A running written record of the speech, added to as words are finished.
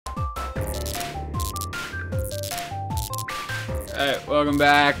Alright, welcome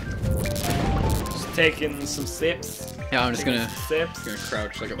back. Just taking some sips. Yeah, I'm just gonna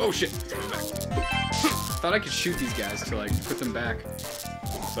crouch like a, oh shit. Thought I could shoot these guys to like put them back.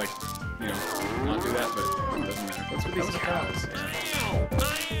 Just like, you know, not do that, but it doesn't matter. What's with these cows?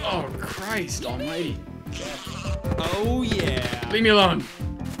 Oh Christ almighty. Oh yeah. Leave me alone.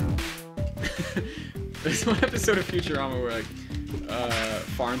 There's one episode of Futurama where like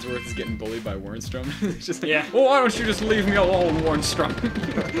Farnsworth is getting bullied by Wernstrom. It's just like, yeah. Well, why don't you just leave me alone, Wernstrom?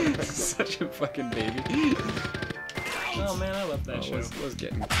 Such a fucking baby. Oh man, I love that show. Was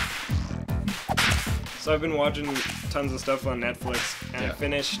getting. So I've been watching tons of stuff on Netflix, and I'm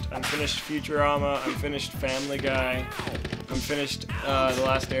finished Futurama. I'm finished Family Guy. I'm finished The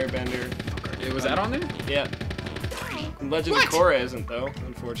Last Airbender. Was that on there? Yeah. Legend of Korra isn't though,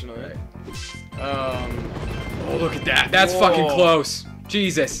 unfortunately. Right. Oh, look at that. That's whoa. Fucking close.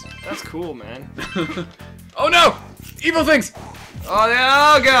 Jesus. That's cool, man. Oh no! Evil things! Oh,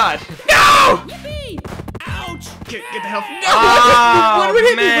 oh god! No! Yippee! Ouch! Get the hell! No! Oh, what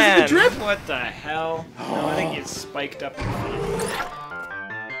hit me? man! Was it the drip? What the hell? No, I think it's spiked up.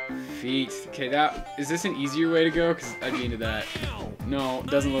 Feet. Okay, is this an easier way to go? Because I'd be into that. No,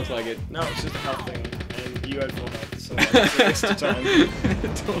 doesn't look like it. No, it's just a health thing, and you had full health, so it's a waste of time.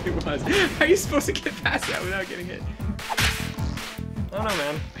 It totally was. How are you supposed to get past that without getting hit? I don't know,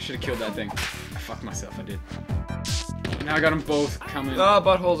 man. I should have killed that thing. I fucked myself, I did. Now I got them both coming. Oh,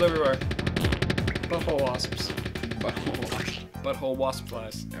 buttholes everywhere. Butthole wasps. Butthole. Butthole wasp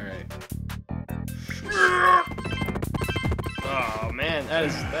flies. Alright. Oh man,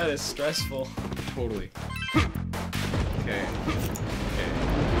 that is stressful. Totally. Okay.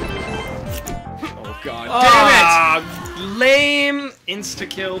 Oh god, damn it! Lame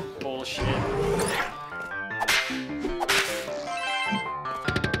insta-kill bullshit.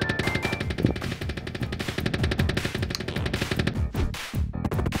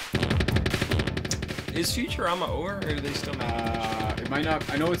 Is Futurama over, or do they still make it? It might not.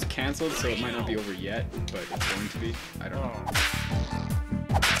 I know it's canceled, so it might not be over yet, but it's going to be. I don't know.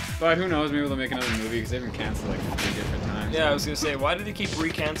 But who knows? Maybe they'll make another movie because they've been canceled like 3 different times. Yeah, I was gonna say, why do they keep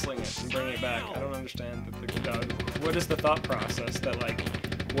recanceling it and bringing it back? I don't understand. What is the thought process that like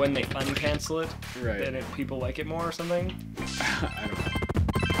when they uncancel it, right, then people like it more or something? I don't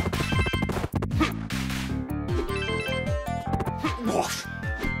know.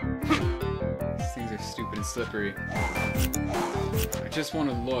 These things are stupid and slippery. I just want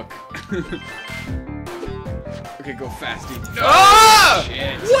to look. Okay, go fasty. Ah!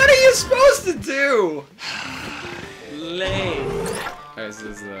 Shit. What are you supposed to do? Lame. Alright, this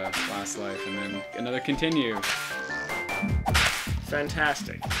is the last life, and then another continue.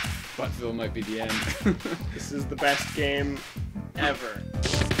 Fantastic. Buttville might be the end. This is the best game ever.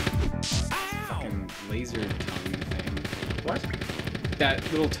 Fucking laser tongue thing. What? That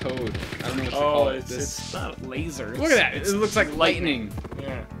little toad. I don't know what to call it. It's not laser. Look at that. It looks like lightning.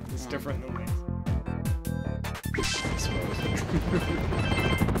 Yeah, it's different than laser.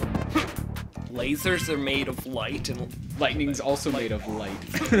 Lasers are made of light, and lightning's also made of light.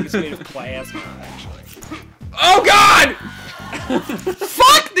 It's made of plasma, actually. Oh god!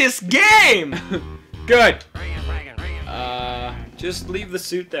 Fuck this game! Good. Just leave the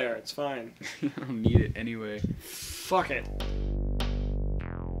suit there. It's fine. I don't need it anyway. Fuck it.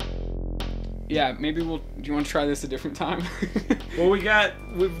 Yeah, maybe we'll. Do you want to try this a different time? Well,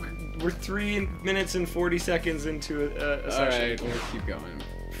 we're 3 minutes and 40 seconds into a session. Alright, we'll keep going.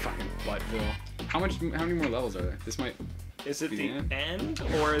 Fucking Buttville. How many more levels are there? This might. Is it the end,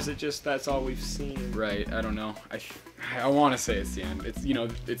 or is it just that's all we've seen? Right, I don't know. I want to say it's the end. It's, you know,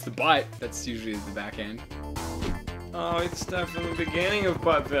 it's the butt. That's usually the back end. Oh, it's stuff from the beginning of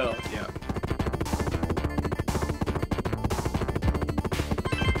Buttville. Yeah.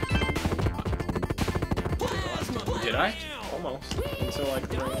 Did I? Almost. Until like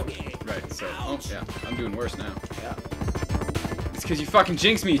the very end. Right, so, oh yeah, I'm doing worse now. Yeah. It's because you fucking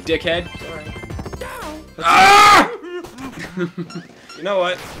jinxed me, you dickhead. Alright. Ah! You know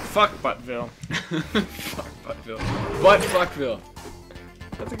what? Fuck Buttville. Fuck Buttville. Butt fuckville.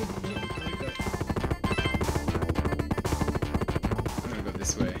 That's a good name. I'm gonna go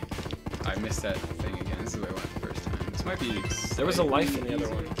this way. I missed that thing again. This is the way I went the first time. This might be. There was a life in the other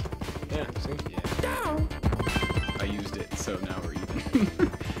one. Yeah, see? Yeah. I used it, so now we're even.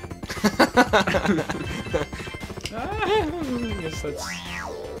 Yes, that's...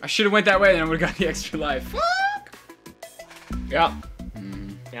 I should have went that way, then I would have got the extra life. Fuck! Yeah.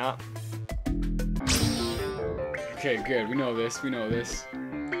 Yeah. Okay, good. We know this. We know this.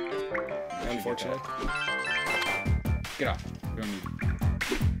 Unfortunately. Get off. We don't need.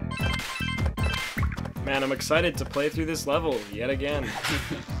 Man, I'm excited to play through this level yet again.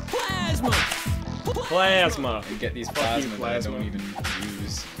 Plasma! Plasma! And get these Fuck you, plasma that I plasma. don't even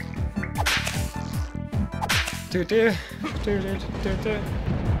use.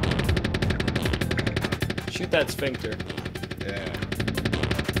 Shoot that sphincter. Yeah.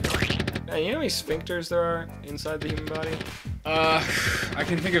 You know how many sphincters there are inside the human body? I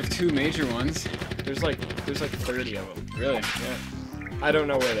can think of 2 major ones. There's like 30 of them. Really? Yeah. I don't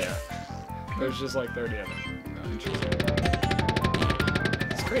know where they are. There's just like 30 of them. Oh, interesting.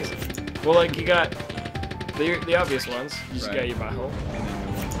 It's crazy. Well, like you got the obvious ones. You just Right. got your butthole. And then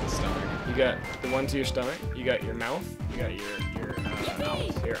the one to the stomach. You got the one to your stomach. You got your mouth. You got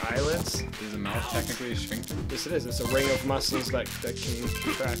your eyelids. Is a mouth technically a sphincter? Yes, it is. It's a ring of muscles that can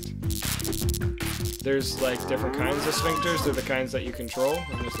contract. There's like different kinds of sphincters. They're the kinds that you control,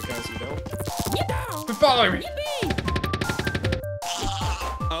 and there's the kinds you don't. But follow me!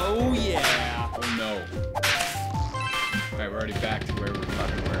 Oh yeah! Oh no. Alright, we're already back to where we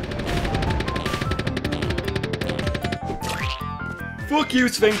fucking were. Fuck you,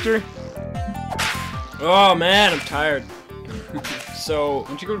 sphincter! Oh man, I'm tired. So, Why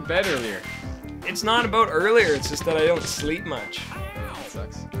don't you go to bed earlier? it's not about earlier, it's just that I don't sleep much. Yeah, that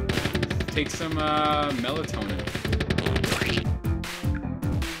sucks. Take some melatonin.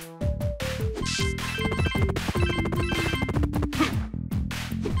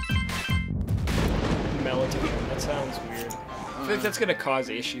 Melatonin, that sounds weird. I feel like that's gonna cause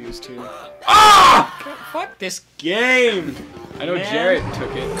issues too. Ah! Fuck this game! I know Man. Jarrett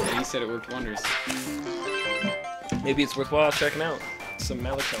took it and he said it worked wonders. Maybe it's worthwhile checking out some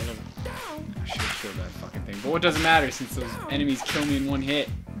melatonin. I should have showed that fucking thing. But what does it matter since those enemies kill me in one hit?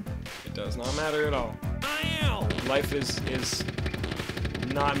 It does not matter at all. Life is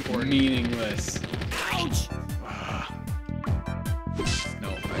not important. Meaningless. Ouch! No,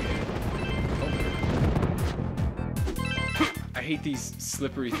 I hate it. I hate these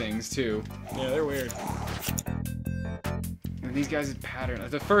slippery things too. Yeah, they're weird. And these guys had pattern.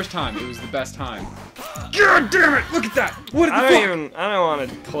 The first time, it was the best time. God damn it! Look at that! What the I fuck? don't want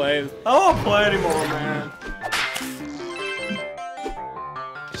to play. I don't want to play anymore, man.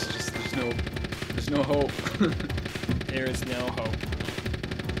 There's no hope. There is no hope.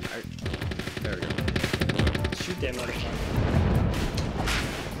 There we go. Shoot that motherfucker.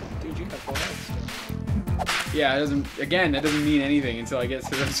 Dude, you got full health. Yeah, that doesn't mean anything until I get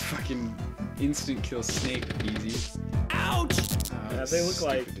to those fucking instant kill snake easy. Ouch! Yeah, they look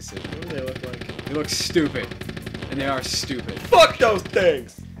like. Decision. What do they look like? They look stupid. And they are stupid. Fuck those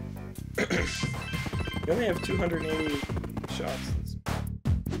things! You only have 280 shots.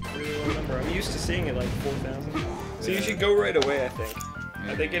 That's a really low number. I'm used to seeing it like 4,000. So you should go right away, I think.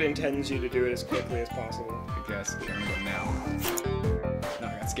 I think it intends you to do it as quickly as possible. I guess. Okay, I'm gonna go now. No, I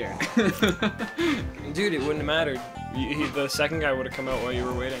got scared. Dude, it wouldn't have mattered. The second guy would have come out while you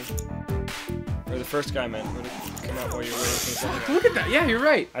were waiting. Or the first guy meant would have come out while you were waiting for the second guy. Look at that. Yeah, you're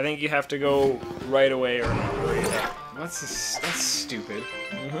right. I think you have to go right away or not hurry it up. That's stupid.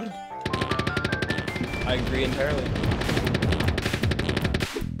 I agree entirely.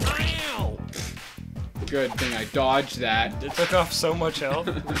 Ow! Good thing I dodged that. It took off so much health.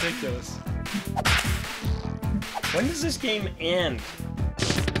 Ridiculous. When does this game end?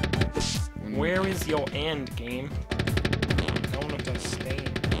 Where is your end, game? I don't understand.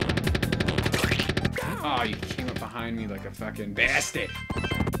 Oh, you came up behind me like a fucking bastard.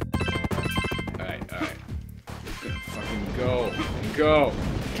 Alright. Fucking go. Go.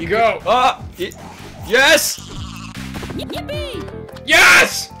 Go. Ah! Yes! Yippee!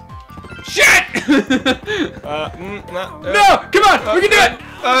 Yes! Shit! No! Come on! We can do it!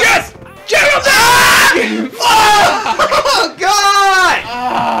 Yes! Get him there! Oh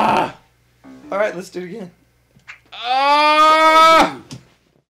God! Alright, let's do it again.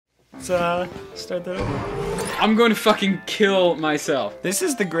 Let's start that over. I'm going to fucking kill myself. This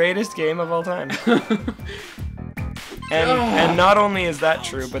is the greatest game of all time. And not only is that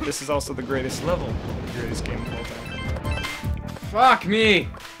true, but this is also the greatest level, the greatest game of all time. Fuck me.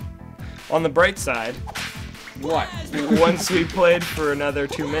 On the bright side, What? once we played for another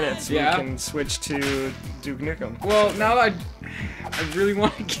 2 minutes, Yeah. we can switch to Duke Nukem. Well, now I really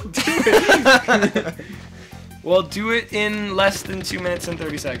want to do it. Well, do it in less than 2 minutes and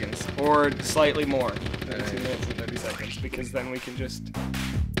 30 seconds, or slightly more than 2 minutes and 30 seconds, because then we can just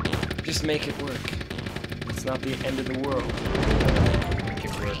make it work. It's not the end of the world. Make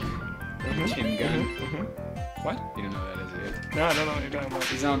it work. Tim Gunn. What? You don't know that, is it? No, I don't know what you're talking about.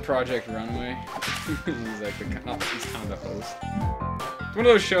 He's on Project Runway. He's like he's kind of the host. It's one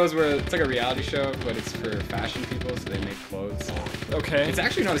of those shows where it's like a reality show, but it's for fashion people, so they make clothes. Okay. It's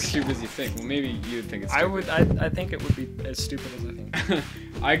actually not as stupid as you think. Well, maybe you'd think it's stupid. I think it would be as stupid as I think.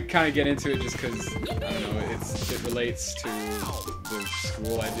 I kind of get into it just because, I don't know, it relates to the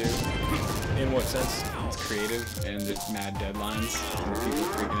school I do. In what sense? It's creative, and it's mad deadlines, and people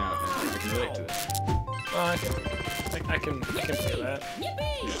freaking out, and I can relate to this. Oh, I can feel that.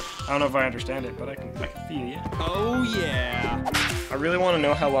 I don't know if I understand it, but I can feel you. Oh yeah. I really want to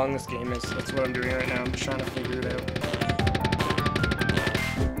know how long this game is. That's what I'm doing right now. I'm just trying to figure it out.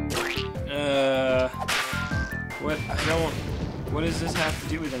 What does this have to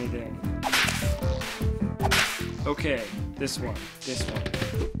do with anything? Okay, this one.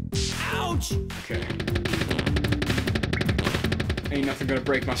 Ouch. Okay. Ain't nothing gonna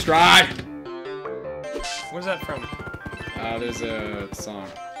break my stride! Where's that from? There's a song.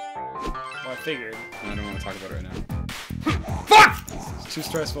 Well, I figured. I don't want to talk about it right now. Fuck! It's too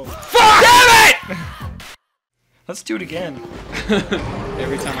stressful. Fuck! Damn it! Let's do it again.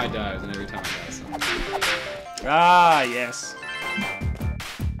 Every time I die, and every time I die, so. Ah, yes.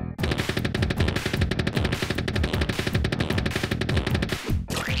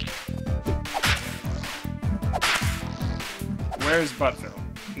 Where's Buttville?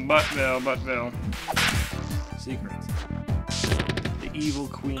 Buttville. Secrets. The evil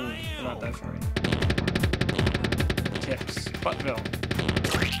queen. Not that far. Tips. Buttville.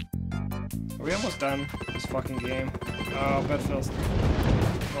 Are we almost done this fucking game? Oh, Buttville's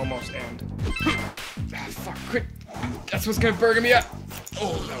almost end. Ah, fuck, quit. That's what's gonna burger me up.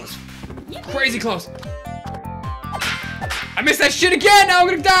 Oh, that was crazy close. I missed that shit again, now I'm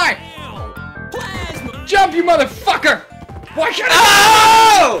gonna die. Plasma. Jump, you motherfucker! Why can't I?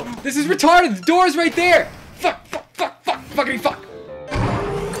 Oh! This is retarded, the door's right there. Fuck, fuckity fuck.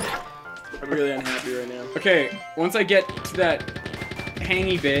 I'm really unhappy right now. Okay, once I get to that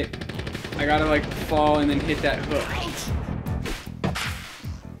hangy bit, I gotta like fall and then hit that hook.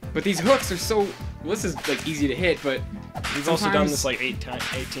 But these hooks are so, well, this is like easy to hit, but we've also done this like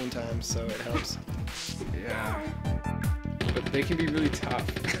 18 times, so it helps. Yeah. But they can be really tough.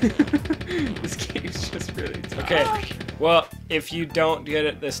 This game's just really tough. Okay, well, if you don't get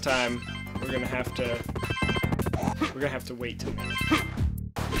it this time, we're gonna have to wait till then.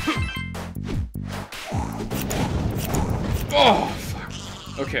 Oh, fuck.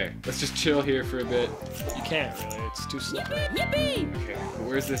 Okay, let's just chill here for a bit. You can't really, it's too slippery. Okay, but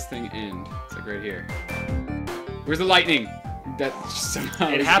where's this thing end? It's like right here. Where's the lightning? That somehow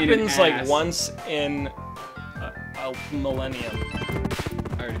It is happens in an like ass. once in a millennium.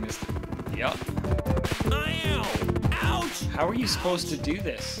 I already missed it. Yep. Ow. Ouch. How are you supposed to do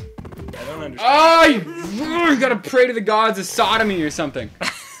this? I don't understand. Oh, you gotta pray to the gods of sodomy or something.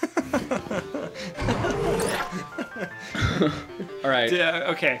 Alright.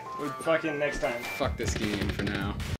 Yeah, okay, fucking next time. Fuck this game for now.